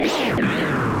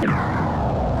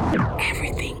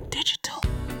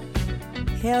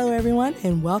Hello, everyone,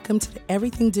 and welcome to the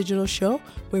Everything Digital Show,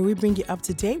 where we bring you up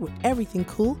to date with everything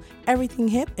cool, everything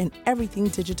hip, and everything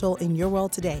digital in your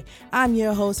world today. I'm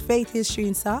your host, Faith History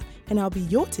Insa, and I'll be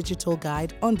your digital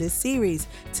guide on this series.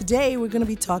 Today, we're going to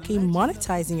be talking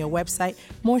monetizing your website,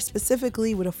 more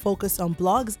specifically with a focus on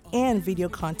blogs and video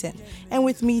content. And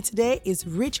with me today is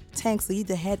Rich Tanksley,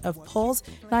 the head of Pulse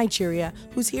Nigeria,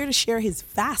 who's here to share his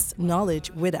vast knowledge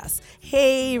with us.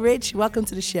 Hey, Rich, welcome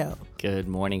to the show. Good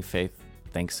morning, Faith.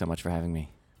 Thanks so much for having me.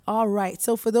 All right.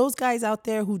 So for those guys out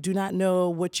there who do not know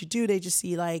what you do, they just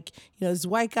see this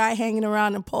white guy hanging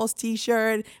around in a Pulse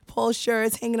t-shirt, Pulse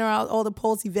shirts, hanging around all the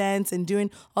Pulse events and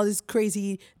doing all these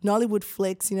crazy Nollywood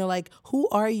flicks. Who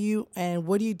are you and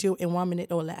what do you do in 1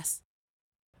 minute or less?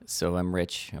 So I'm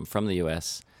Rich. I'm from the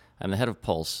U.S. I'm the head of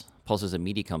Pulse. Pulse is a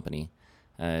media company.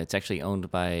 It's actually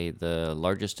owned by the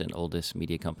largest and oldest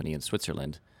media company in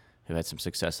Switzerland, who had some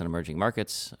success in emerging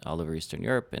markets all over Eastern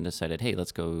Europe and decided, hey,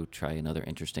 let's go try another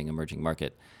interesting emerging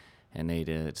market. And they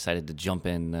decided to jump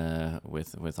in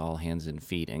with all hands and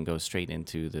feet and go straight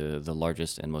into the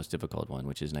largest and most difficult one,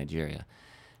 which is Nigeria.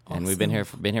 Awesome. And we've been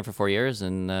here for 4 years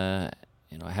and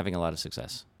having a lot of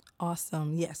success.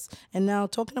 Awesome, yes. And now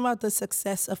talking about the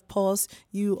success of Pulse,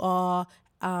 you are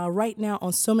right now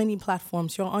on so many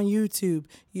platforms. You're on YouTube,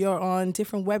 you're on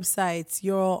different websites,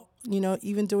 you're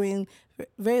even doing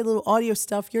very little audio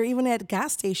stuff. You're even at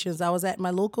gas stations. I was at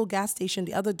my local gas station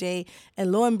the other day,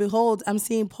 and lo and behold, I'm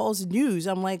seeing Pulse News.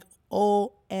 I'm like,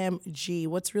 OMG,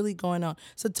 what's really going on?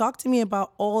 So talk to me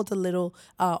about all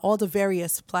the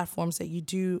various platforms that you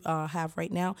do have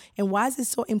right now, and why is it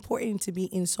so important to be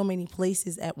in so many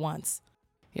places at once?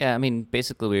 Yeah,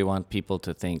 basically we want people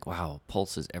to think, wow,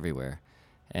 Pulse is everywhere.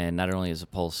 And not only is a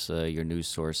Pulse your news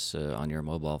source on your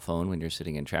mobile phone when you're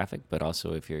sitting in traffic, but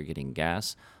also if you're getting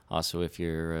gas, also if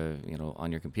you're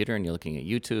on your computer and you're looking at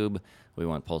YouTube, we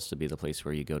want Pulse to be the place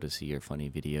where you go to see your funny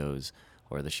videos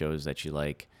or the shows that you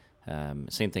like.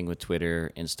 Same thing with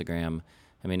Twitter, Instagram.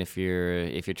 If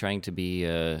you're trying to be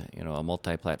a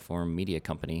multi-platform media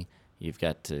company, you've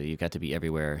got to be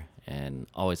everywhere and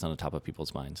always on the top of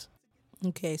people's minds.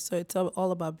 Okay, so it's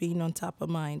all about being on top of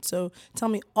mind. So tell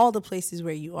me all the places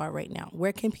where you are right now.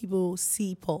 Where can people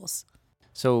see Pulse?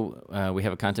 So we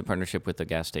have a content partnership with the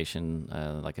gas station,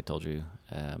 like I told you.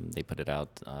 They put it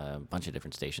out a bunch of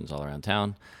different stations all around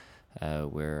town.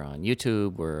 We're on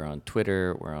YouTube, we're on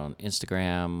Twitter, we're on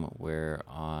Instagram,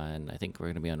 I think we're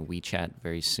going to be on WeChat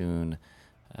very soon.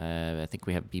 I think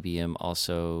we have BBM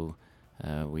also.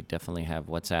 We definitely have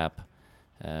WhatsApp.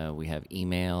 We have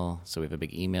email, so we have a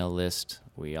big email list.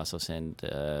 We also send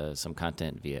some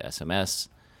content via SMS.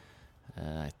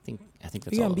 I think that's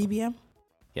all. Are you on BBM?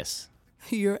 Yes.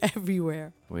 You're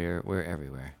everywhere. We're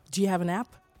everywhere. Do you have an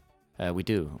app? We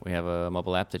do. We have a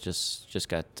mobile app that just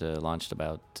got launched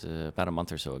about a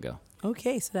month or so ago.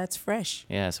 Okay, so that's fresh.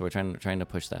 Yeah, so we're trying to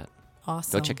push that.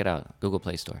 Awesome. Go check it out. Google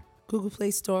Play Store. Google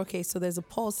Play Store. Okay, so there's a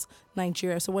Pulse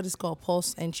Nigeria. So what is it called?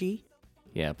 PulseNG?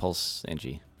 Yeah,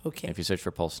 PulseNG. Okay. If you search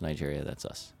for Pulse Nigeria, that's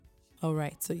us. All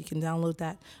right. So you can download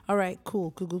that. All right.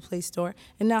 Cool. Google Play Store.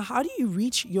 And now how do you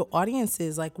reach your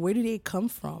audiences? Where do they come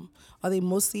from? Are they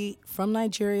mostly from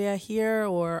Nigeria here,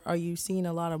 or are you seeing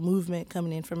a lot of movement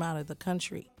coming in from out of the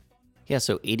country? Yeah.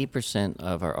 So 80%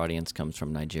 of our audience comes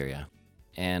from Nigeria,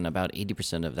 and about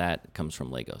 80% of that comes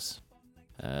from Lagos.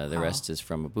 The rest is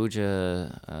from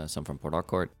Abuja, some from Port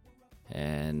Harcourt,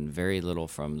 and very little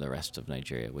from the rest of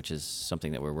Nigeria, which is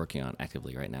something that we're working on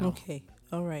actively right now. Okay.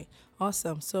 All right.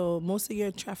 Awesome. So most of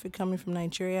your traffic coming from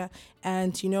Nigeria.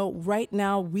 And, right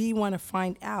now we want to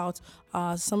find out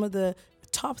some of the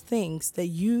top things that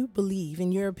you believe,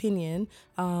 in your opinion,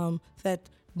 that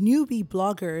newbie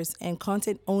bloggers and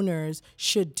content owners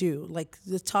should do. Like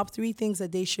the top 3 things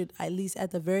that they should, at least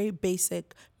at the very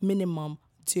basic minimum,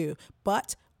 do.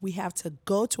 But we have to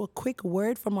go to a quick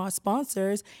word from our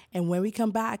sponsors, and when we come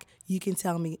back, you can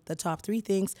tell me the top 3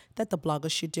 things that the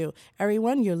bloggers should do.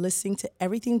 Everyone, you're listening to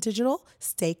Everything Digital.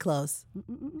 Stay close.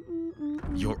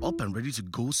 You're up and ready to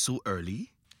go so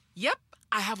early? Yep,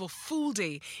 I have a full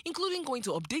day, including going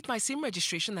to update my SIM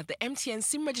registration at the MTN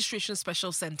SIM Registration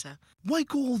Special Center. Why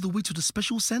go all the way to the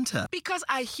special center? Because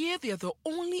I hear they're the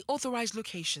only authorized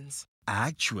locations.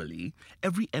 Actually,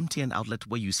 every MTN outlet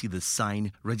where you see the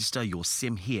sign, register your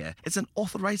SIM here, it's an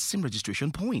authorized SIM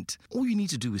registration point. All you need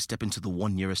to do is step into the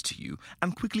one nearest to you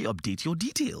and quickly update your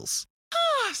details.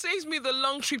 Saves me the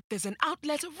long trip. There's an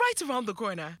outlet right around the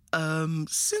corner.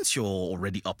 Since you're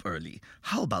already up early,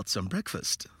 how about some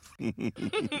breakfast?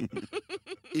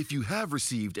 If you have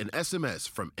received an SMS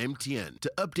from MTN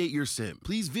to update your SIM,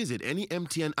 please visit any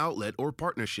MTN outlet or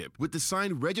partnership with the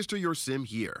sign Register Your SIM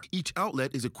here. Each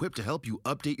outlet is equipped to help you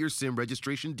update your SIM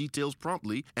registration details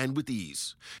promptly and with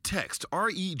ease. Text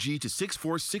REG to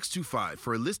 64625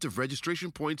 for a list of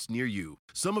registration points near you.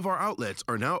 Some of our outlets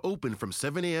are now open from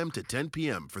 7 a.m. to 10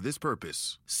 p.m. for this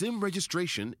purpose. SIM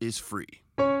registration is free.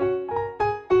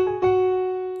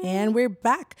 And we're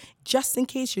back. Just in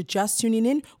case you're just tuning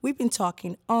in, we've been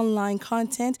talking online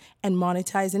content and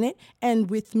monetizing it.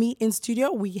 And with me in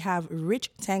studio, we have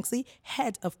Rich Tanksley,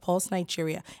 head of Pulse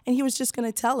Nigeria. And he was just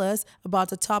going to tell us about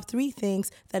the top 3 things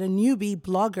that a newbie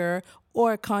blogger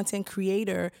or content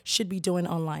creator should be doing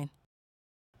online.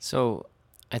 So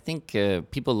I think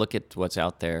people look at what's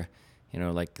out there,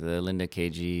 like the Linda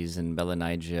KGs and Bella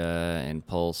Nija and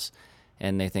Pulse,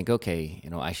 and they think, okay,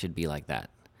 I should be like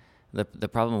that. The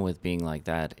problem with being like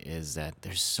that is that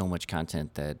there's so much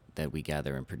content that we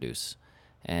gather and produce.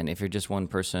 And if you're just one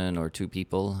person or 2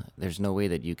 people, there's no way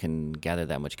that you can gather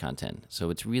that much content. So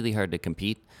it's really hard to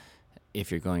compete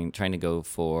if you're trying to go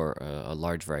for a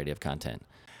large variety of content.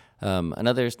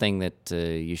 Another thing that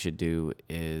you should do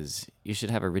is you should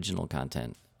have original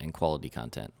content and quality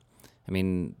content. I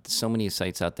mean, so many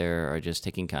sites out there are just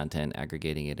taking content,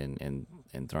 aggregating it, and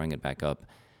throwing it back up.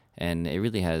 And it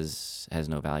really has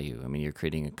no value. I mean, you're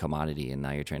creating a commodity, and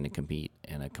now you're trying to compete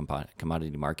in a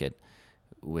commodity market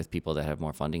with people that have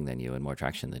more funding than you and more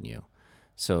traction than you.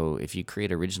 So if you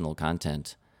create original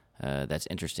content that's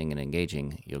interesting and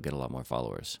engaging, you'll get a lot more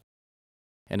followers.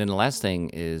 And then the last thing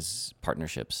is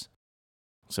partnerships.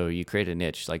 So you create a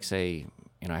niche, like say,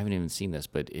 I haven't even seen this,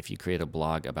 but if you create a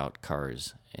blog about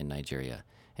cars in Nigeria,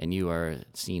 and you are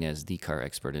seen as the car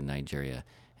expert in Nigeria,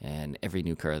 and every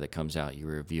new car that comes out, you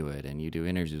review it, and you do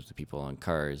interviews with people on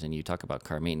cars, and you talk about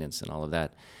car maintenance and all of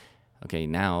that. Okay,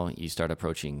 now you start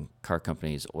approaching car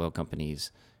companies, oil companies,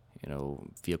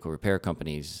 vehicle repair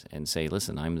companies, and say,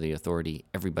 listen, I'm the authority.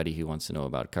 Everybody who wants to know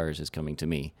about cars is coming to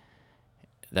me.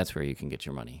 That's where you can get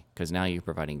your money, because now you're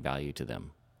providing value to them,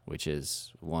 which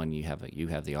is, one, you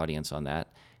have the audience on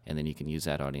that, and then you can use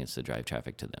that audience to drive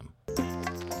traffic to them.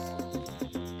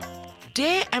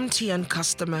 Dear MTN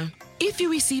customer, if you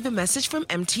receive a message from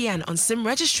MTN on SIM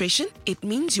registration, it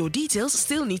means your details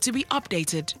still need to be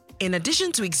updated. In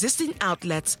addition to existing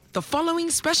outlets, the following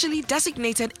specially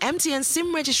designated MTN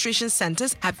SIM registration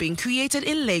centers have been created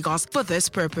in Lagos for this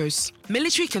purpose.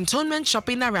 Military Cantonment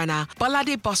Shopping Arena,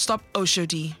 Balade Bus Stop,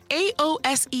 Oshodi.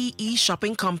 AOSEE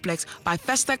Shopping Complex by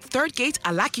Festac 3rd Gate,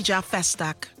 Alakija,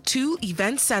 Festac. 2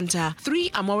 Event Center, 3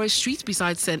 Amore Street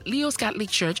beside St. Leo's Catholic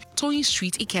Church, Toyin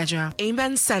Street, Ikeja.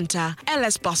 Amen Center,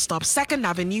 LS Bus Stop, 2nd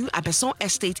Avenue, Abeson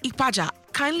Estate, Ipaja.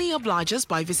 Kindly oblige us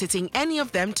by visiting any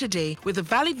of them today with a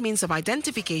valid means of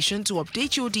identification to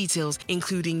update your details,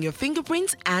 including your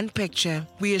fingerprints and picture.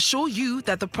 We assure you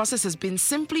that the process has been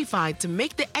simplified to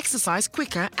make the exercise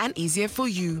quicker and easier for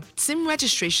you. SIM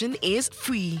registration is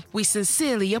free. We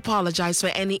sincerely apologize for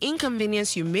any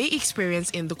inconvenience you may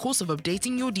experience in the course of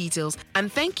updating your details,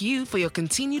 and thank you for your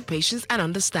continued patience and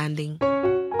understanding.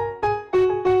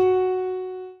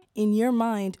 In your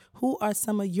mind, who are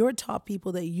some of your top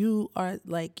people that you are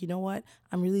like,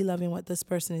 I'm really loving what this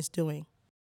person is doing?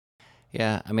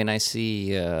 Yeah, I mean, I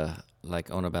see like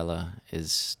Onabella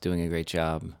is doing a great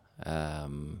job. I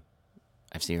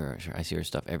see her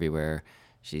stuff everywhere.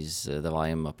 She's the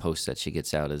volume of posts that she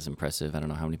gets out is impressive. I don't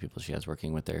know how many people she has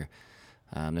working with her.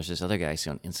 There's this other guy I see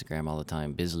on Instagram all the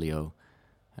time, Bizlio.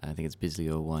 I think it's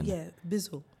Bizlio1. Yeah,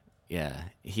 Bizzle. Yeah,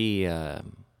 he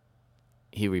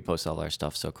reposts all our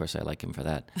stuff, so of course I like him for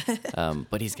that.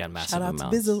 But he's got massive amounts.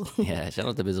 Shout out to Bizzle. Yeah, shout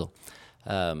out to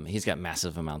Bizzle. He's got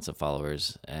massive amounts of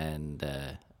followers, and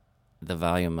the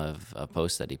volume of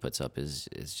posts that he puts up is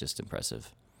just impressive.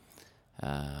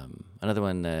 Another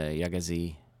one,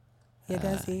 Yagazi.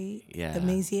 Yagazi? Yeah. The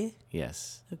Mazier?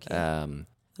 Yes. Okay.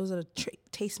 Those are the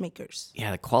tastemakers.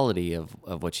 Yeah, the quality of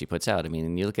what she puts out. I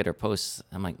mean, you look at her posts,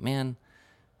 I'm like, man,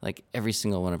 like every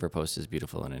single one of her posts is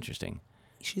beautiful and interesting.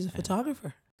 She's a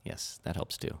photographer. Yes, that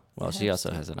helps too. Well, she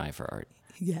also has an eye for art.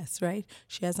 Yes, right?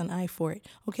 She has an eye for it.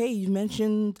 Okay, you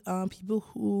mentioned people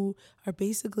who are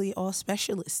basically all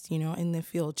specialists, in the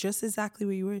field. Just exactly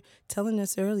what you were telling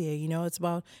us earlier. It's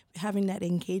about having that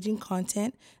engaging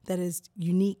content that is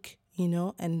unique,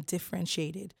 and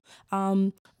differentiated.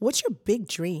 What's your big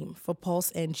dream for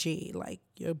PulseNG? Like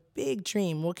your big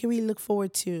dream? What can we look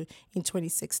forward to in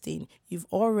 2016? You've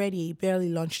already barely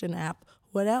launched an app.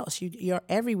 What else? You're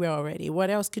everywhere already. What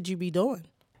else could you be doing?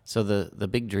 So the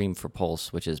big dream for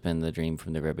Pulse, which has been the dream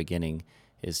from the very beginning,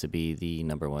 is to be the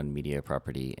 #1 media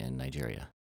property in Nigeria.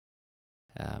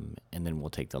 And then we'll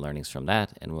take the learnings from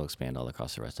that and we'll expand all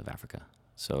across the rest of Africa.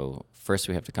 So first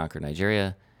we have to conquer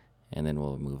Nigeria, and then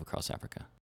we'll move across Africa.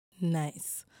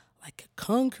 Nice. Like a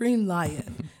conquering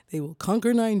lion. They will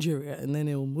conquer Nigeria and then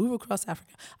they will move across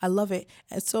Africa. I love it.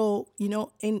 And so,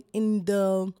 in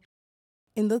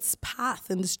this path,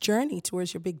 in this journey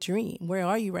towards your big dream, where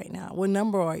are you right now? What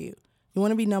number are you? You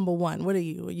want to be #1. What are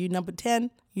you? Are you number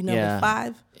 10? You number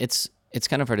 5? It's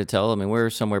kind of hard to tell. I mean, we're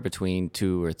somewhere between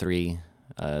 2 or 3.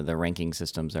 The ranking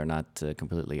systems are not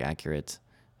completely accurate.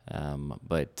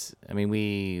 But I mean,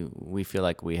 we feel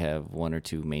like we have 1 or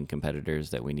 2 main competitors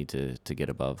that we need to get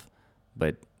above.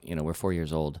 But we're 4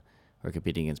 years old. We're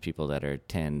competing against people that are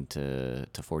 10 to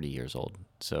 40 years old.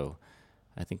 So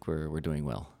I think we're doing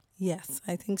well. Yes,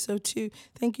 I think so too.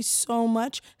 Thank you so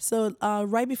much. So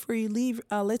right before you leave,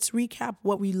 let's recap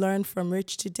what we learned from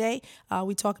Rich today.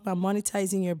 We talked about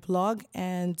monetizing your blog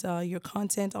and your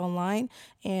content online.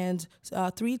 And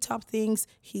 3 top things.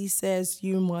 He says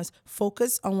you must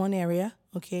focus on one area,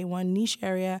 okay, one niche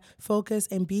area, focus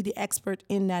and be the expert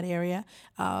in that area.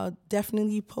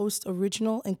 Definitely post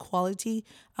original and quality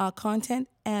content.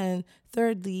 And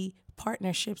thirdly,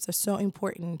 partnerships are so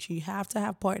important. You have to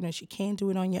have partners. You can't do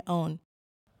it on your own.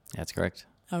 That's correct.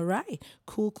 All right.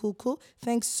 Cool.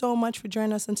 Thanks so much for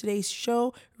joining us on today's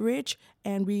show, Rich.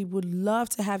 And we would love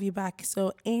to have you back.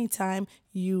 So anytime,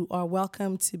 you are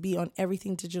welcome to be on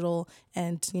Everything Digital.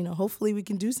 And, hopefully we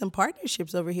can do some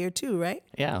partnerships over here too, right?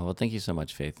 Yeah. Well, thank you so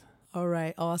much, Faith. All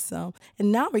right. Awesome.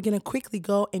 And now we're going to quickly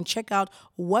go and check out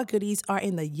what goodies are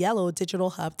in the Yellow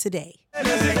Digital Hub today.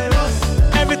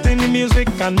 Everything in music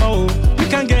and more, you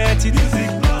can get it.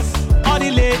 All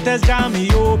the latest jam,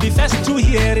 you'll be first to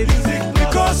hear it.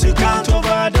 Because you can't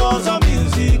overdose on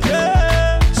music.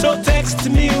 Yeah. So text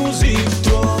music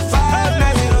to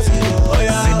 5900. Oh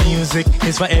yeah. The music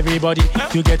is for everybody.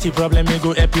 You get the problem, you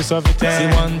go help you solve it. See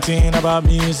one thing about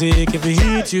music, if it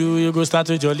hit you, you go start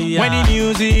to jolly. When the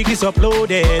music is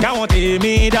uploaded, I want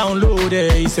me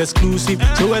downloaded. It's exclusive,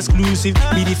 so exclusive.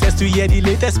 Be the first to hear the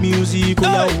latest music. Oh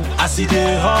yeah, I see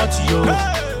the hot yo.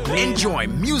 Enjoy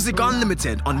Music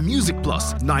Unlimited on Music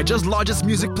Plus, Niger's largest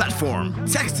music platform.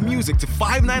 Text music to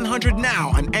 5900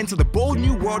 now and enter the bold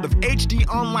new world of HD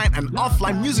online and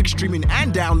offline music streaming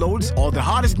and downloads. All the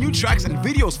hottest new tracks and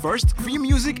videos first, free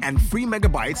music and free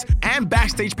megabytes, and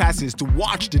backstage passes to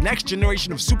watch the next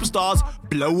generation of superstars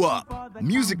blow up.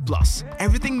 Music Plus,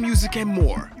 everything music and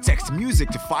more. Text music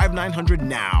to 5900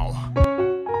 now.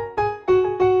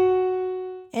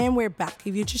 And we're back.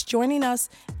 If you're just joining us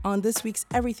on this week's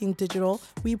Everything Digital,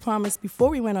 we promised before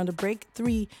we went on the break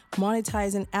 3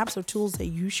 monetizing apps or tools that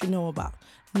you should know about.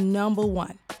 Number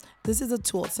 1. This is a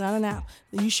tool. It's not an app.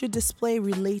 You should display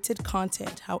related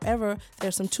content. However, there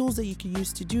are some tools that you can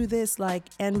use to do this, like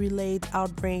NRelate,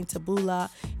 Outbrain, Taboola,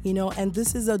 and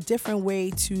this is a different way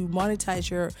to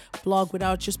monetize your blog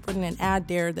without just putting an ad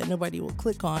there that nobody will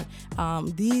click on.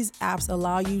 These apps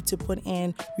allow you to put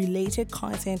in related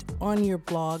content on your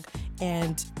blog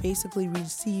and basically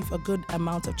receive a good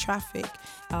amount of traffic.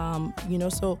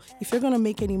 So if you're going to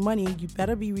make any money, you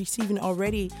better be receiving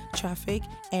already traffic,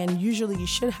 and usually you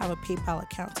should have a PayPal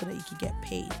account so that you can get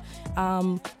paid.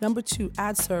 Number 2,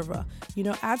 ad server.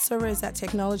 Ad server is that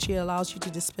technology that allows you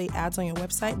to display ads on your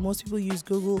website. Most people use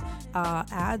Google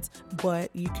ads,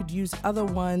 but you could use other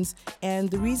ones. And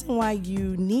the reason why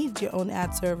you need your own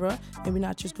ad server, maybe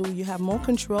not just Google, you have more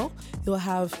control, you'll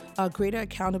have greater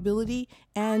accountability,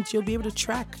 and you'll be able to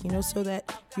track, so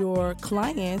that your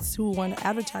clients who want to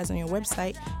advertise on your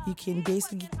website, you can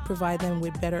basically provide them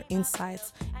with better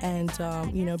insights and,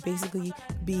 basically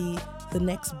be the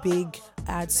next big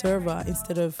ad server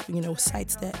instead of,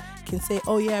 sites that can say,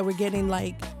 oh yeah, we're getting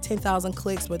like 10,000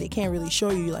 clicks, but they can't really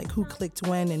show you like who clicked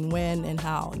when and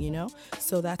how,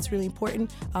 So that's really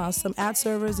important. Some ad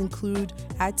servers include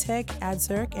AdTech,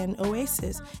 AdZerk, and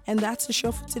Oasis. And that's the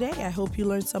show for today. I hope you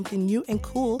learned something new and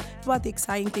cool about the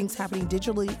exciting things happening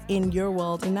digitally in your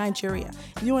world in Nigeria.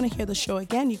 If you want to hear the show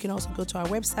again, you can also go to our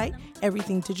website,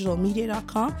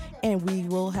 everythingdigitalmedia.com, and we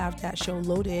will have that show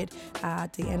loaded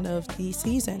at the end of the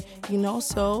season. You can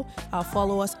also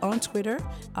follow us on Twitter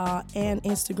and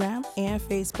Instagram and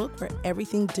Facebook for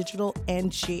Everything Digital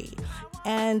NG.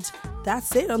 And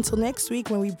that's it until next week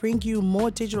when we bring you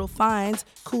more digital finds,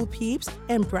 cool peeps,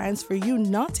 and brands for you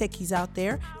non-techies out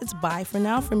there. It's bye for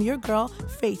now from your girl,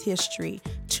 Faith History.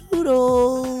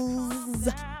 Toodles!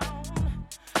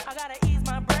 I gotta ease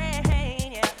my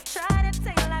brain, yeah. Try to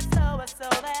take life slower so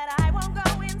that I won't go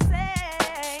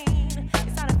insane.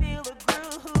 It's time to feel the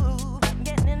groove,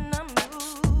 getting in the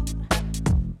mood.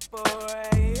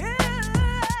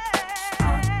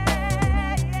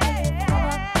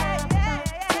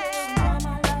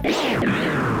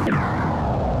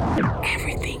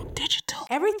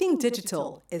 Everything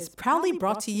Digital is proudly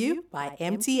brought to you by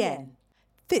MTN.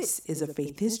 This is a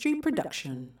Faith History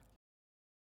production.